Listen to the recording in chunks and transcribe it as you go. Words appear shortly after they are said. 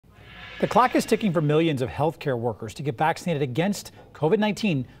The clock is ticking for millions of healthcare workers to get vaccinated against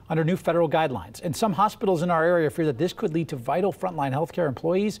COVID-19 under new federal guidelines. And some hospitals in our area fear that this could lead to vital frontline healthcare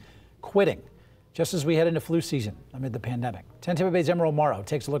employees quitting, just as we head into flu season amid the pandemic. 10 Tampa Bay's Emerald Morrow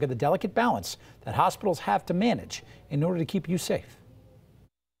takes a look at the delicate balance that hospitals have to manage in order to keep you safe.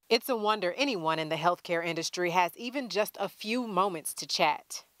 It's a wonder anyone in the healthcare industry has even just a few moments to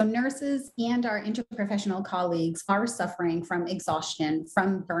chat. Nurses and our interprofessional colleagues are suffering from exhaustion,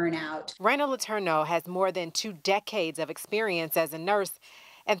 from burnout. Raina Letourneau has more than 2 decades of experience as a nurse,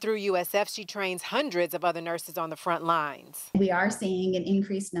 and through USF, she trains hundreds of other nurses on the front lines. We are seeing an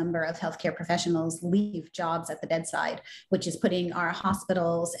increased number of healthcare professionals leave jobs at the bedside, which is putting our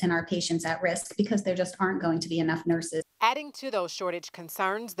hospitals and our patients at risk because there just aren't going to be enough nurses. Adding to those shortage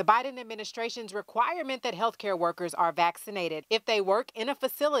concerns, the Biden administration's requirement that healthcare workers are vaccinated if they work in a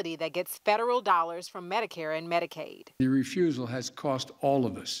facility that gets federal dollars from Medicare and Medicaid. The refusal has cost all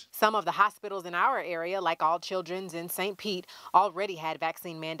of us. Some of the hospitals in our area, like All Children's in St. Pete, already had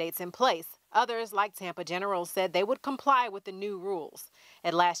vaccine mandates in place. Others, like Tampa General, said they would comply with the new rules.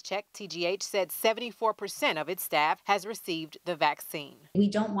 At last check, TGH said 74% of its staff has received the vaccine. We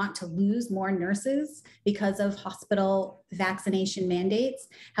don't want to lose more nurses because of hospital vaccination mandates.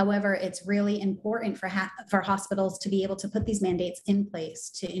 However, it's really important for hospitals to be able to put these mandates in place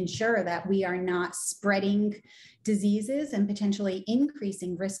to ensure that we are not spreading diseases and potentially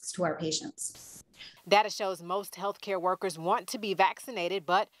increasing risks to our patients. Data shows most healthcare workers want to be vaccinated,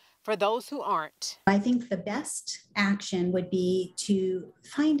 but for those who aren't, I think the best action would be to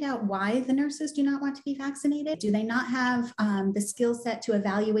find out why the nurses do not want to be vaccinated. Do they not have the skill set to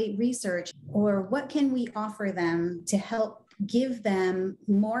evaluate research? Or what can we offer them to help give them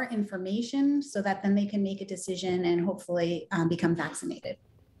more information so that then they can make a decision and hopefully become vaccinated?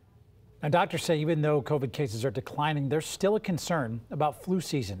 Now, doctors say even though COVID cases are declining, there's still a concern about flu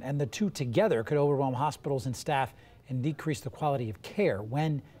season, and the two together could overwhelm hospitals and staff and decrease the quality of care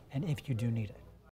when and if you do need it.